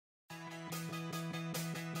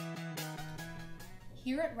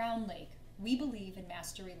Here at Round Lake, we believe in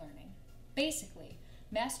mastery learning. Basically,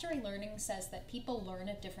 mastery learning says that people learn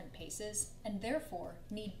at different paces and therefore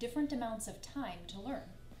need different amounts of time to learn.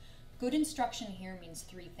 Good instruction here means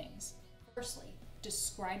three things. Firstly,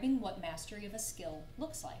 describing what mastery of a skill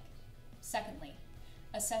looks like. Secondly,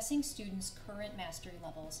 assessing students' current mastery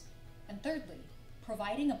levels. And thirdly,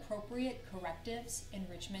 providing appropriate correctives,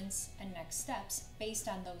 enrichments, and next steps based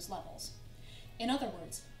on those levels. In other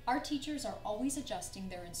words, our teachers are always adjusting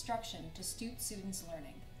their instruction to suit students'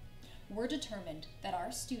 learning. We're determined that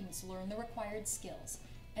our students learn the required skills,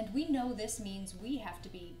 and we know this means we have to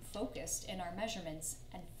be focused in our measurements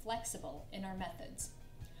and flexible in our methods.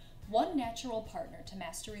 One natural partner to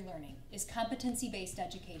mastery learning is competency-based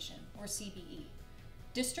education, or CBE.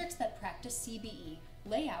 Districts that practice CBE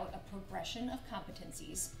lay out a progression of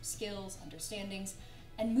competencies, skills, understandings,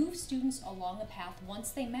 and move students along a path once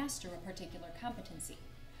they master a particular competency.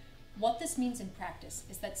 What this means in practice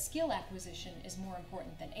is that skill acquisition is more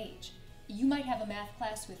important than age. You might have a math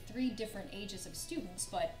class with 3 different ages of students,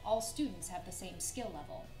 but all students have the same skill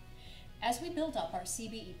level. As we build up our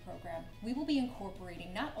CBE program, we will be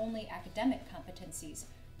incorporating not only academic competencies,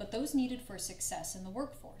 but those needed for success in the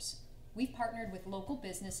workforce. We've partnered with local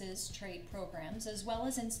businesses, trade programs, as well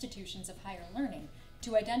as institutions of higher learning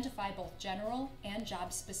to identify both general and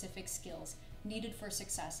job-specific skills needed for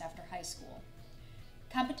success after high school.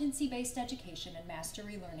 Competency-based education and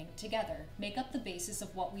mastery learning together make up the basis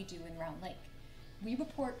of what we do in Round Lake. We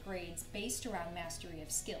report grades based around mastery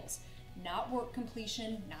of skills, not work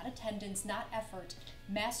completion, not attendance, not effort,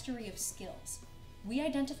 mastery of skills. We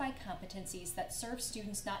identify competencies that serve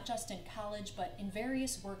students not just in college, but in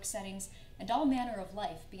various work settings and all manner of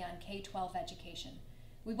life beyond K-12 education.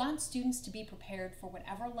 We want students to be prepared for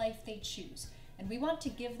whatever life they choose, and we want to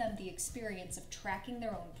give them the experience of tracking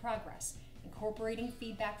their own progress, incorporating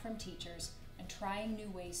feedback from teachers, and trying new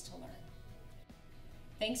ways to learn.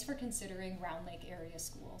 Thanks for considering Round Lake area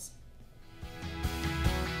schools.